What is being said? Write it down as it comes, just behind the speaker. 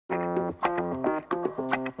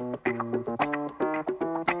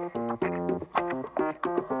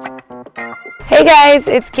Hey guys,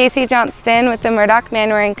 it's Casey Johnston with the Murdoch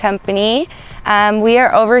Manwaring Company. We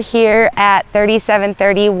are over here at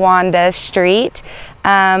 3730 Wanda Street.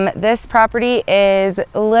 This property is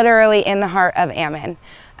literally in the heart of Ammon.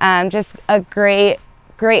 Just a great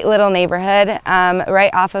little neighborhood right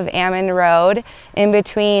off of Ammon Road in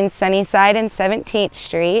between Sunnyside and 17th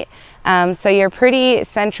Street. So you're pretty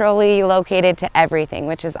centrally located to everything,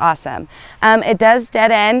 which is awesome. It does dead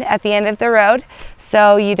end at the end of the road,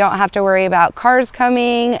 so you don't have to worry about cars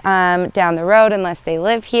coming down the road unless they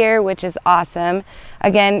live here, which is awesome.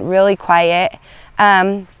 Again, really quiet.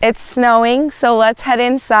 It's snowing, so let's head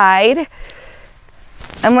inside.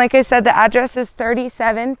 And like I said, the address is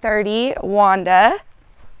 3730 Wanda.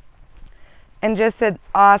 And just an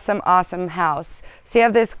awesome house. So you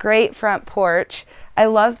have this great front porch. I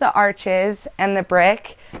love the arches and the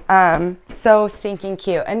brick. So stinking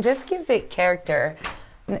cute, and just gives it character.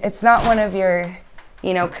 It's not one of your,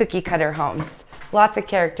 cookie cutter homes. Lots of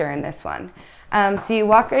character in this one. So you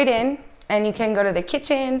walk right in and you can go to the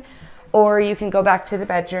kitchen or you can go back to the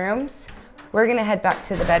bedrooms. We're gonna head back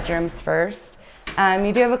to the bedrooms first.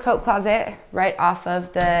 You do have a coat closet right off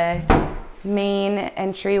of the main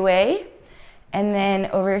entryway. And then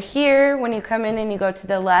over here, when you come in and you go to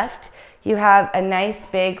the left, you have a nice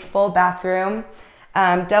big full bathroom,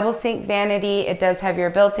 double sink vanity. It does have your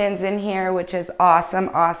built-ins in here, which is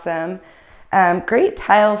awesome. Great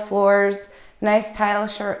tile floors, nice tile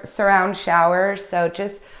surround shower. So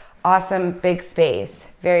just awesome big space,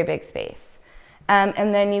 very big space.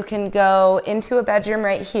 And then you can go into a bedroom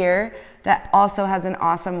right here that also has an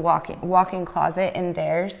awesome walk-in closet in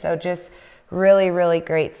there. So just really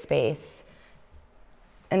great space.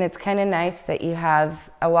 And it's kind of nice that you have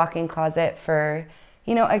a walk-in closet for,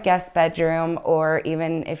 a guest bedroom or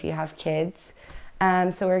even if you have kids.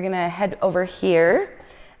 So we're gonna head over here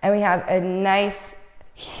and we have a nice,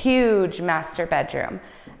 huge master bedroom.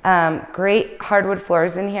 Great hardwood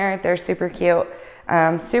floors in here. They're super cute,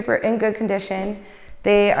 super in good condition.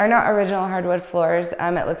 They are not original hardwood floors.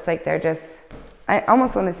 It looks like they're just, I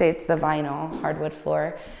almost want to say it's the vinyl hardwood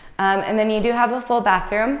floor. And then you do have a full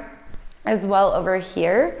bathroom as well over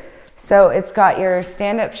here. So it's got your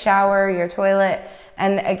stand-up shower, your toilet,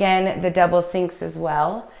 and again, the double sinks as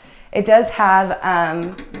well. It does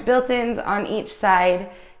have built-ins on each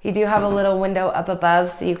side. You do have a little window up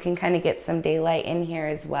above so you can kind of get some daylight in here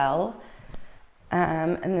as well.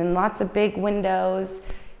 And then lots of big windows.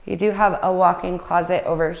 You do have a walk-in closet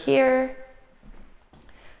over here.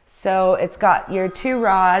 So it's got your 2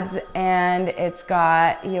 rods and it's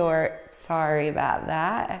got your, sorry about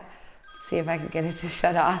that. See if I can get it to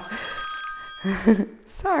shut off.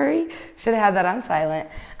 Sorry, should have had that on silent.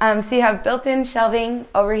 So you have built-in shelving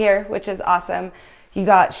over here, which is awesome. You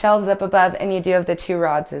got shelves up above and you do have the 2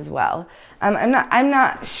 rods as well. I'm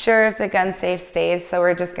not sure if the gun safe stays, so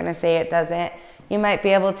we're just gonna say it doesn't. You might be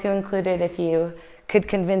able to include it if you could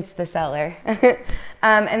convince the seller.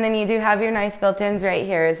 And then you do have your nice built-ins right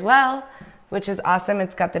here as well, which is awesome.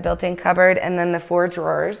 It's got the built-in cupboard and then the 4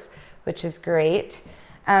 drawers, which is great.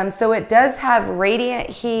 So it does have radiant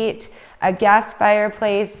heat, a gas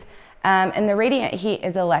fireplace, and the radiant heat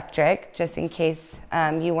is electric, just in case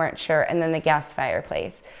you weren't sure, and then the gas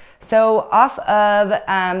fireplace. So off of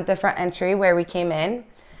the front entry where we came in,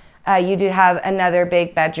 you do have another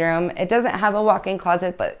big bedroom. It doesn't have a walk-in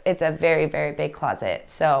closet, but it's a very big closet,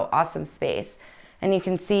 so awesome space. And you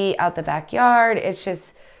can see out the backyard. It's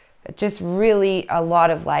just really a lot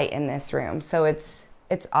of light in this room, so it's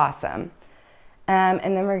awesome.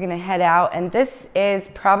 And then we're gonna head out, and this is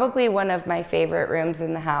probably one of my favorite rooms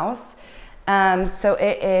in the house. So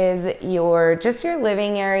it is just your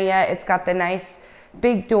living area. It's got the nice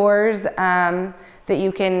big doors that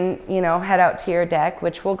you can, head out to your deck,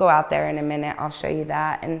 which we'll go out there in a minute. I'll show you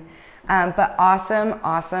that. And but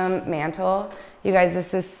awesome mantle. You guys,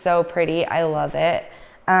 this is so pretty. I love it.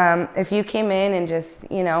 If you came in and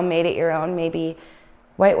just, made it your own, maybe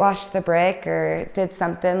whitewashed the brick or did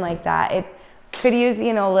something like that, it could use,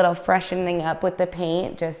 a little freshening up with the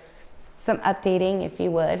paint, just some updating if you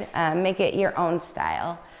would. Make it your own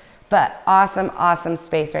style. But awesome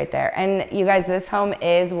space right there. And you guys, this home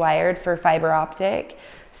is wired for fiber optic.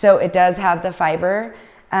 So it does have the fiber.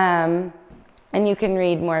 And you can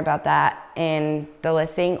read more about that in the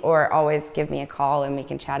listing or always give me a call and we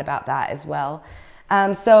can chat about that as well.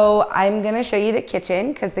 So I'm gonna show you the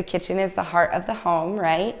kitchen because the kitchen is the heart of the home,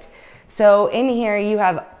 right? So in here you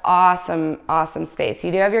have awesome space.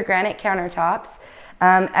 You do have your granite countertops,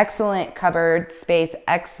 excellent cupboard space,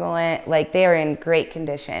 excellent, like they are in great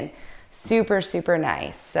condition. Super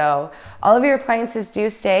nice. So all of your appliances do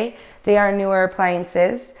stay. They are newer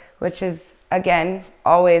appliances, which is again,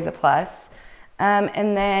 always a plus.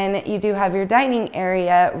 And then you do have your dining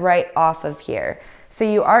area right off of here. So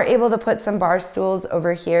you are able to put some bar stools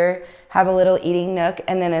over here, have a little eating nook,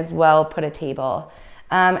 and then as well put a table.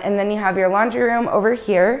 And then you have your laundry room over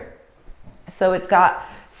here. So it's got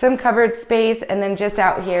some cupboard space, and then just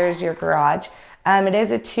out here is your garage. It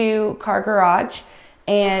is a 2-car garage,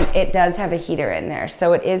 and it does have a heater in there.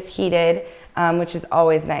 So it is heated, which is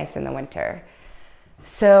always nice in the winter.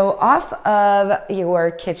 So off of your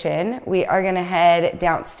kitchen, we are gonna head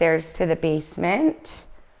downstairs to the basement,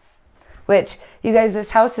 which, you guys, this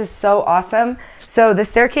house is so awesome. So the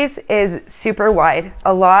staircase is super wide,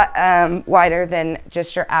 a lot wider than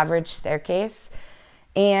just your average staircase.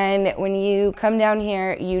 And when you come down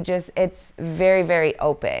here, it's very, very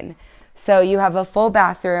open. So you have a full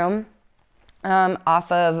bathroom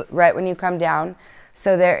off of right when you come down.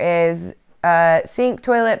 So there is a sink,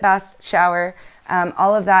 toilet, bath, shower,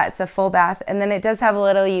 all of that. It's a full bath. And then it does have a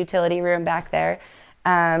little utility room back there,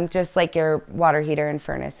 just like your water heater and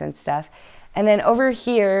furnace and stuff. And then over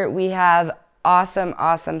here, we have awesome,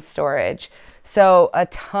 awesome storage. So a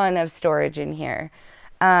ton of storage in here.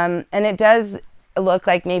 And it does look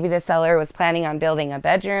like maybe the seller was planning on building a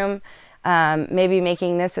bedroom, maybe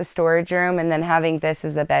making this a storage room and then having this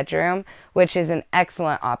as a bedroom, which is an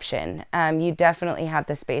excellent option. You definitely have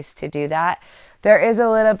the space to do that. There is a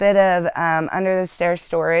little bit of under the stairs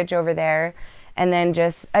storage over there. And then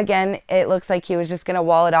just, again, it looks like he was just going to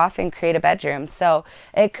wall it off and create a bedroom. So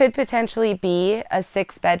it could potentially be a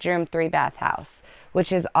 6-bedroom, 3-bath house,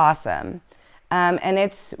 which is awesome. And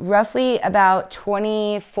it's roughly about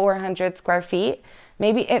 2,400 square feet.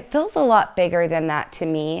 Maybe it feels a lot bigger than that to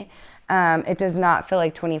me. It does not feel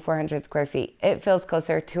like 2,400 square feet. It feels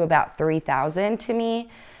closer to about 3,000 to me.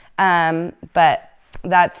 But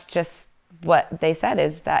that's just what they said,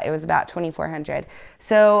 is that it was about 2,400.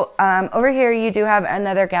 So over here you do have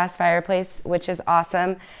another gas fireplace, which is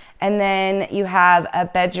awesome. And then you have a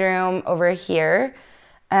bedroom over here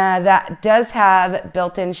that does have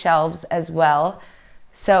built-in shelves as well.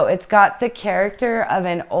 So it's got the character of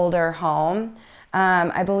an older home.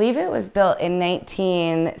 I believe it was built in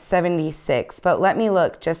 1976, but let me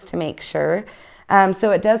look just to make sure. So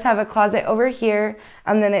it does have a closet over here,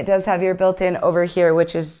 and then it does have your built-in over here,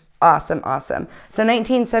 which is awesome, awesome. So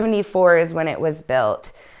 1974 is when it was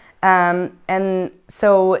built. And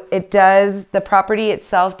so the property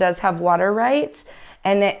itself does have water rights,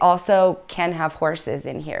 and it also can have horses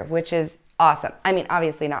in here, which is awesome. I mean,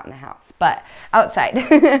 obviously not in the house, but outside.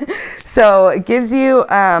 So it gives you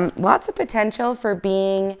lots of potential for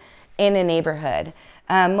being in a neighborhood.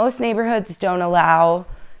 Most neighborhoods don't allow,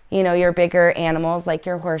 you know, your bigger animals like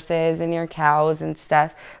your horses and your cows and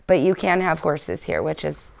stuff, but you can have horses here, which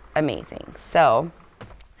is amazing. So,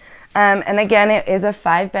 and again, it is a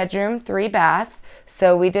 5-bedroom, 3-bath.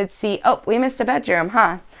 So we did see, oh, we missed a bedroom,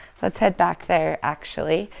 huh? Let's head back there,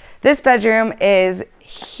 actually. This bedroom is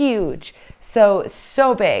huge. So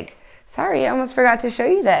big. Sorry, I almost forgot to show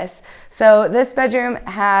you this. So this bedroom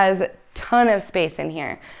has a ton of space in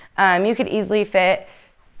here. You could easily fit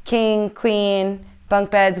king, queen,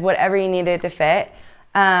 bunk beds, whatever you needed to fit.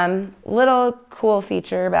 Little cool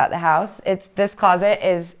feature about the house, this closet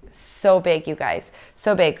is so big, you guys,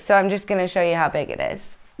 so big. So I'm just gonna show you how big it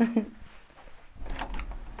is.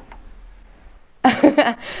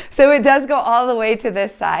 So it does go all the way to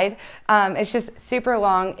this side. It's just super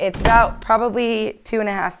long. It's about probably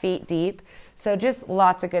 2.5 feet deep. So just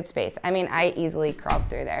lots of good space. I mean, I easily crawled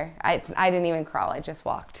through there. I didn't even crawl, I just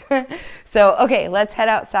walked. So, okay, let's head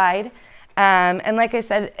outside. And like I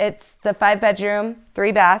said, it's the 5-bedroom,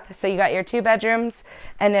 3-bath. So you got your 2 bedrooms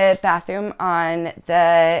and a bathroom on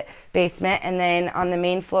the basement. And then on the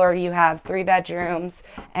main floor, you have 3 bedrooms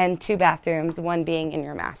and 2 bathrooms, one being in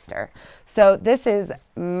your master. So this is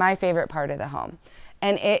my favorite part of the home.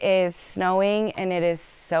 And it is snowing and it is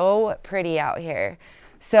so pretty out here.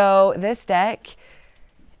 So this deck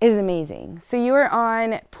is amazing. So you are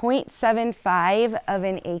on 0.75 of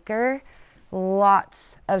an acre,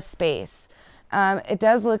 lots of space. It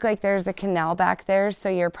does look like there's a canal back there, so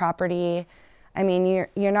your property, I mean,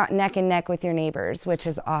 you're not neck and neck with your neighbors, which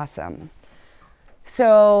is awesome.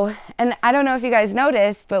 So, and I don't know if you guys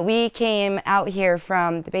noticed, but we came out here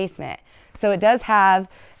from the basement. So it does have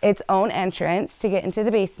its own entrance to get into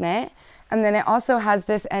the basement, and then it also has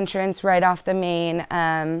this entrance right off the main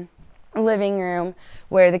living room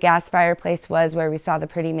where the gas fireplace was, where we saw the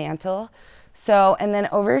pretty mantle. So, and then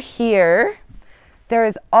over here, there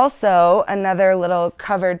is also another little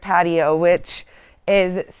covered patio, which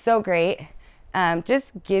is so great.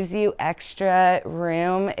 Just gives you extra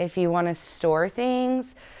room if you want to store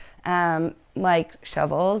things. like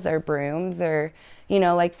shovels or brooms or, you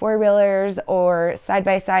know, like four-wheelers or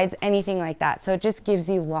side-by-sides, anything like that. So it just gives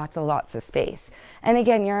you lots of space. And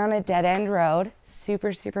again, you're on a dead-end road,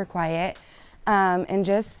 super quiet, and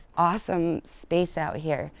just awesome space out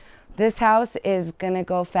here. This house is gonna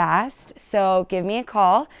go fast, so give me a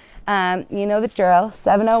call. You know the drill,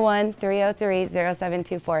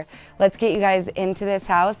 701-303-0724. Let's get you guys into this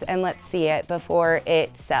house and let's see it before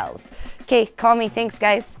it sells. Okay, call me. Thanks,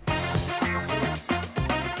 guys.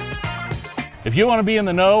 If you want to be in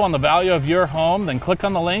the know on the value of your home, then click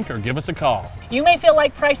on the link or give us a call. You may feel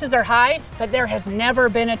like prices are high, but there has never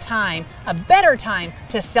been a better time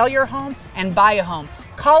to sell your home and buy a home.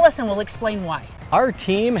 Call us and we'll explain why. Our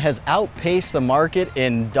team has outpaced the market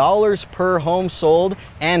in dollars per home sold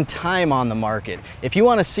and time on the market. If you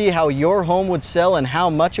want to see how your home would sell and how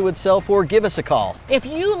much it would sell for, give us a call. If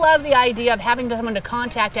you love the idea of having someone to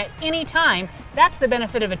contact at any time, that's the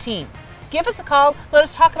benefit of a team. Give us a call, let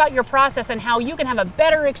us talk about your process and how you can have a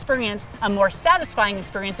better experience, a more satisfying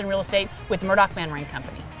experience in real estate with Murdoch Manwaring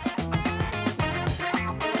Company.